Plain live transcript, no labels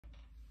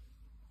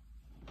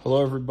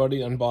Hello everybody,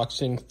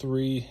 unboxing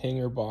 3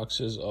 hanger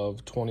boxes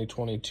of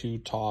 2022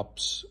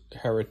 Topps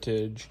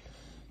Heritage.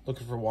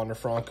 Looking for Wander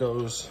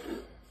Francos.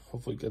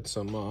 Hopefully get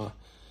some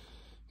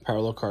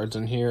parallel cards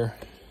in here.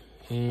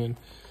 And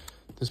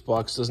this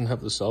box doesn't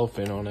have the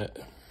cellophane on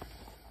it.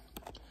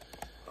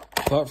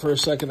 Thought for a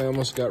second I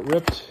almost got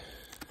ripped.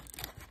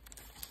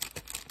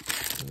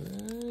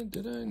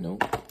 Did I?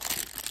 Nope.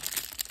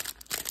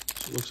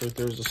 So it looks like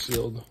there's a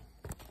sealed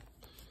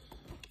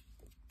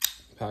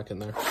pack in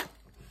there,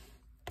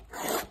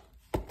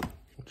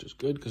 which is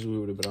good because we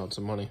would have been out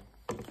some money.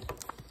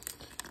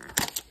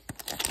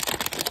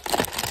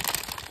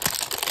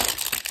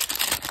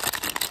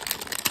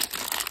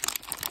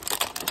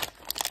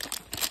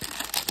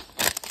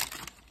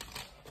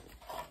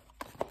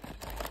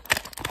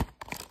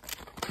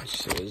 It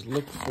says,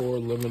 look for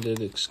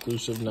limited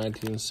exclusive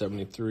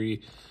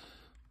 1973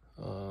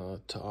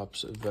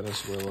 Topps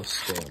Venezuela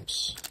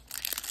stamps.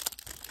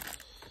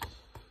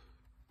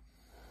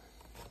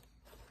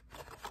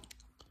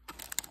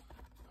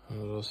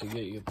 What else you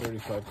get? You get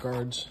 35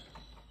 cards.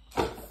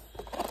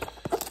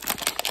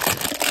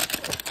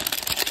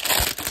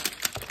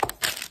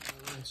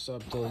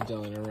 Stop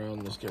dilly-dallying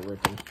around, let's get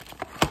ripping.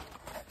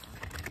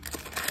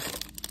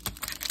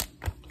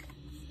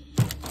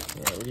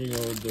 Alright, we're gonna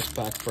go with this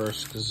pack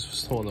first because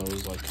it's the one that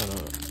was like kind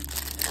of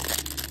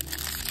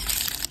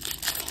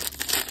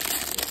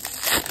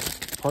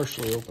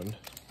partially opened.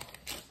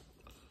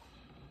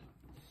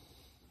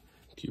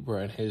 Cue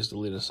Brian Hayes to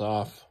lead us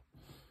off.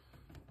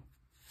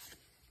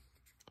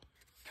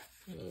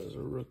 There's a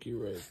rookie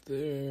right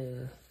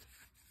there.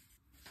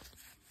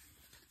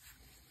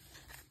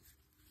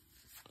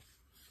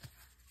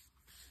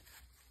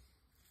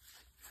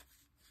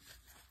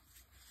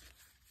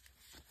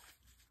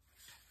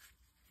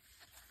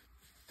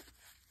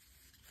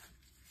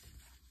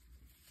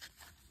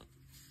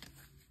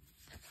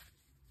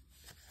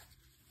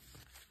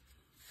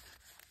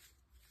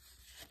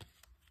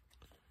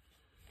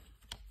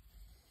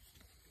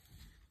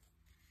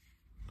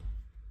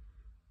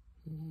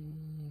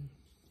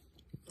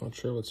 Not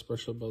sure what's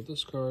special about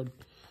this card.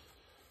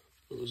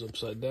 It was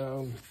upside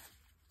down.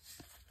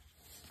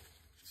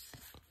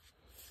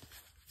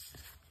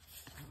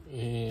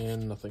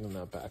 And nothing in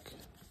that pack.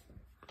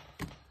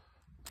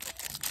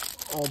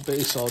 All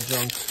base, all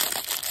junk.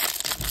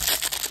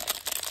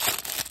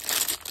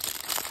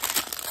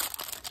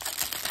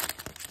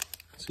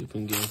 Let's see if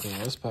we can get anything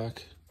in this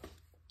pack.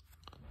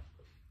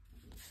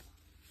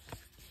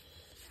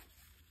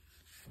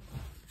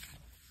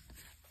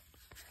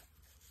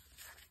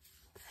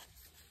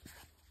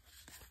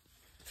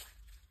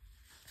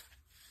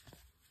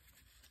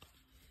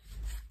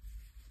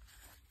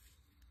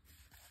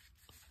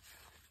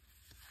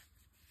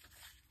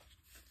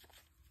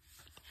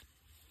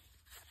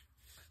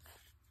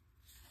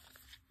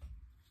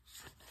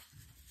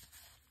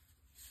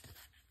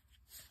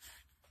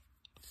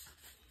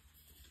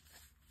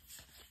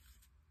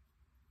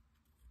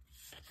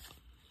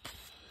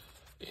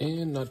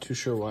 And not too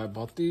sure why I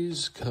bought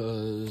these,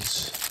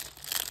 because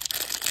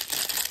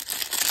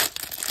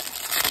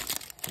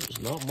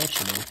there's not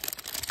much in them.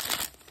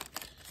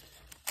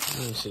 I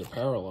didn't see a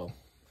parallel.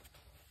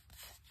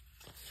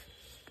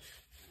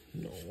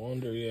 No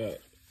wonder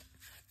yet.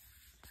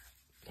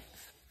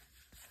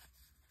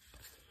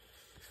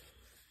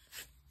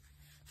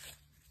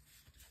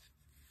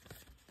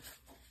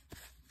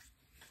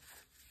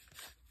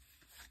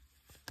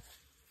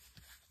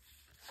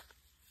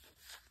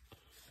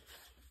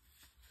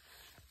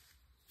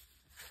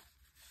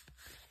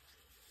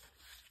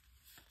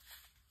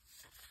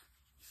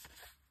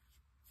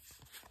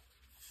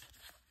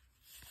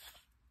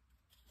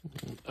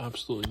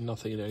 Absolutely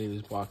nothing in any of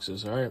these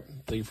boxes. All right,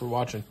 thank you for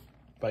watching.